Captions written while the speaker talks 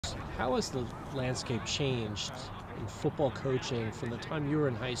how has the landscape changed in football coaching from the time you were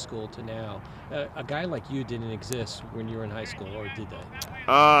in high school to now? A guy like you didn't exist when you were in high school, or did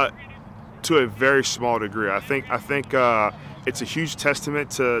they? To a very small degree. I think it's a huge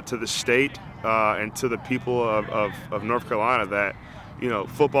testament to the state and to the people of North Carolina that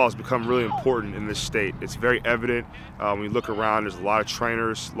football has become really important in this state. It's very evident when you look around. There's a lot of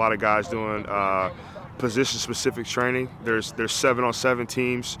trainers, a lot of guys doing position-specific training. There's 7-on-7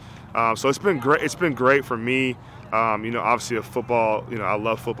 teams, so it's been great. It's been great for me. Obviously, football. I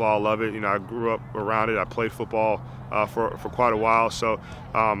love football. I love it. I grew up around it. I played football for quite a while. So,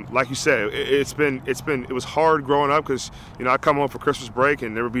 like you said, it was hard growing up because I come home for Christmas break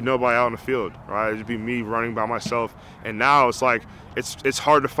and there would be nobody out on the field. Right, it'd be me running by myself. And now it's like it's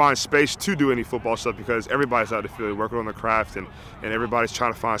hard to find space to do any football stuff because everybody's out in the field working on the craft and everybody's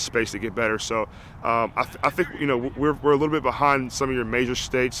trying to find space to get better. So, I think we're a little bit behind some of your major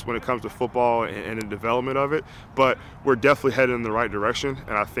states when it comes to football and the development of it, but we're definitely headed in the right direction.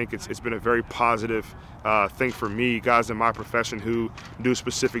 And I think it's been a very positive thing for me, guys in my profession who do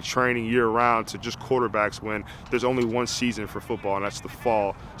specific training year-round to just quarterbacks when there's only one season for football, and that's the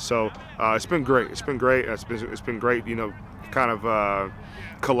fall. So it's been great. It's been great. It's been great, kind of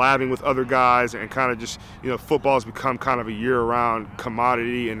collabing with other guys and kind of just, football has become kind of a year-round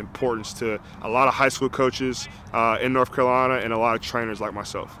commodity and importance to a lot of high school coaches in North Carolina and a lot of trainers like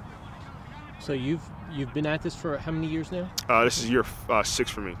myself. So you've been at this for how many years now? This is year 6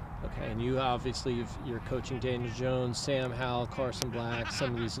 for me. Okay, and you obviously you're coaching Daniel Jones, Sam Howell, Carson Black,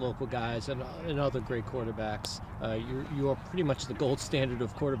 some of these local guys, and other great quarterbacks. You are pretty much the gold standard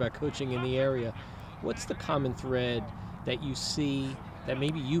of quarterback coaching in the area. What's the common thread that you see that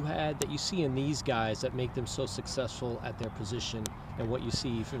maybe you had that you see in these guys that make them so successful at their position, and what you see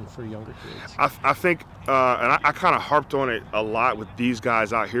even for younger kids? I think, and I kind of harped on it a lot with these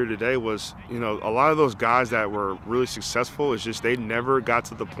guys out here today, was, a lot of those guys that were really successful, is just they never got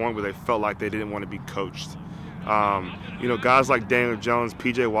to the point where they felt like they didn't want to be coached. Guys like Daniel Jones,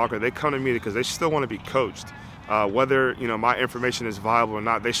 P.J. Walker, they come to me because they still want to be coached. Whether my information is viable or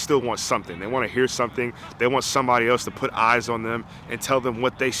not, they still want something. They want to hear something. They want somebody else to put eyes on them and tell them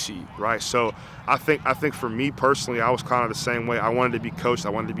what they see, right? So I think for me personally, I was kind of the same way. I wanted to be coached. I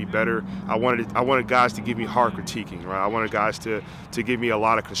wanted to be better. I wanted guys to give me hard critiquing, right? I wanted guys to give me a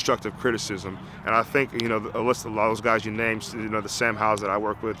lot of constructive criticism. And I think a lot of those guys you named, the Sam Howells that I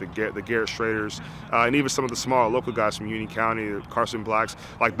work with, the Garrett Schraders, and even some of the smaller local guys from Union County, the Carson Blacks,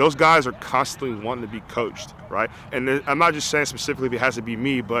 like those guys are constantly wanting to be coached, right? And I'm not just saying specifically if it has to be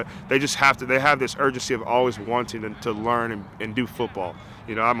me, but they just have to. They have this urgency of always wanting to learn and do football.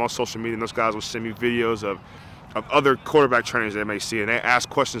 I'm on social media, and those guys will send me videos of other quarterback trainers they may see, and they ask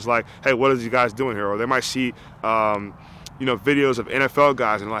questions like, "Hey, what are these guys doing here?" Or they might see, videos of NFL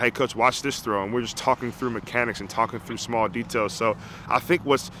guys and like, "Hey, coach, watch this throw," and we're just talking through mechanics and talking through small details. So I think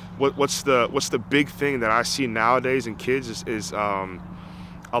what's the big thing that I see nowadays in kids is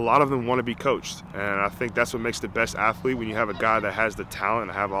a lot of them want to be coached, and I think that's what makes the best athlete. When you have a guy that has the talent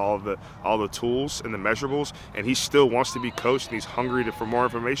and have all the tools and the measurables, and he still wants to be coached and he's hungry for more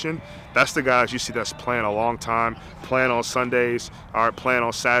information, that's the guys you see that's playing a long time, playing on Sundays, or playing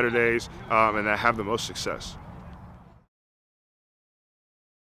on Saturdays, and that have the most success.